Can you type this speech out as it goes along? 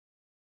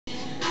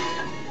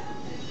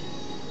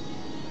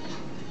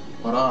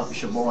What up?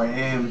 It's your boy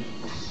M.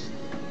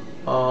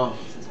 I'm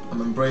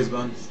in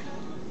Brisbane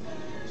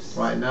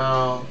right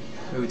now.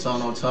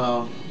 Newtown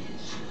Hotel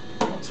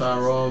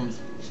room.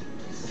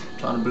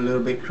 Trying to be a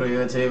little bit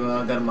creative.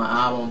 I got my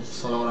album,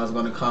 so that's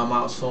gonna come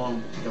out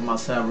soon. Get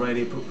myself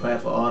ready,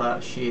 prepared for all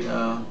that shit.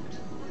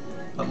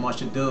 Not much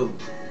to do.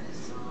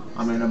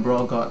 I mean, the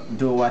bro got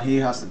do what he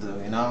has to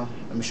do, you know.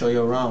 Let me show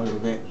you around a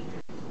little bit.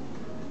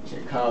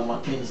 Check out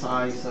my king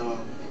size. I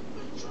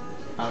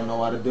don't know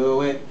what to do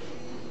with.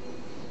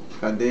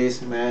 Got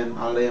this, man.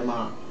 I lay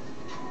my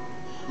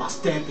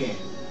stamp in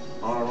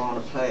all around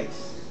the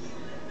place.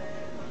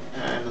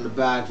 And on the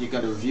back, you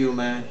got a view,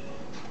 man.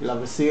 You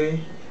love the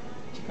city?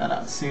 Check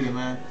out the city,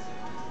 man.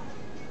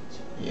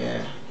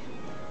 Yeah.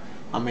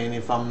 I mean,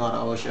 if I'm not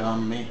Osha,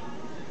 I'm me.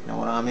 You know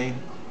what I mean?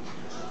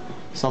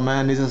 So,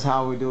 man, this is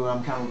how we do it.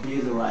 I'm kind of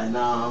busy right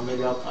now.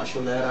 Maybe I'll catch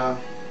you later.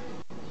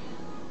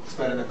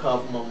 Expecting a call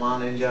from my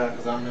manager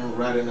because I'm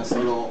writing a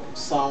solo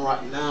song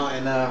right now,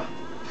 and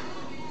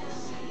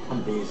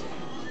I'm busy.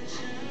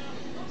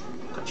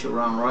 Cut you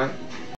around, right?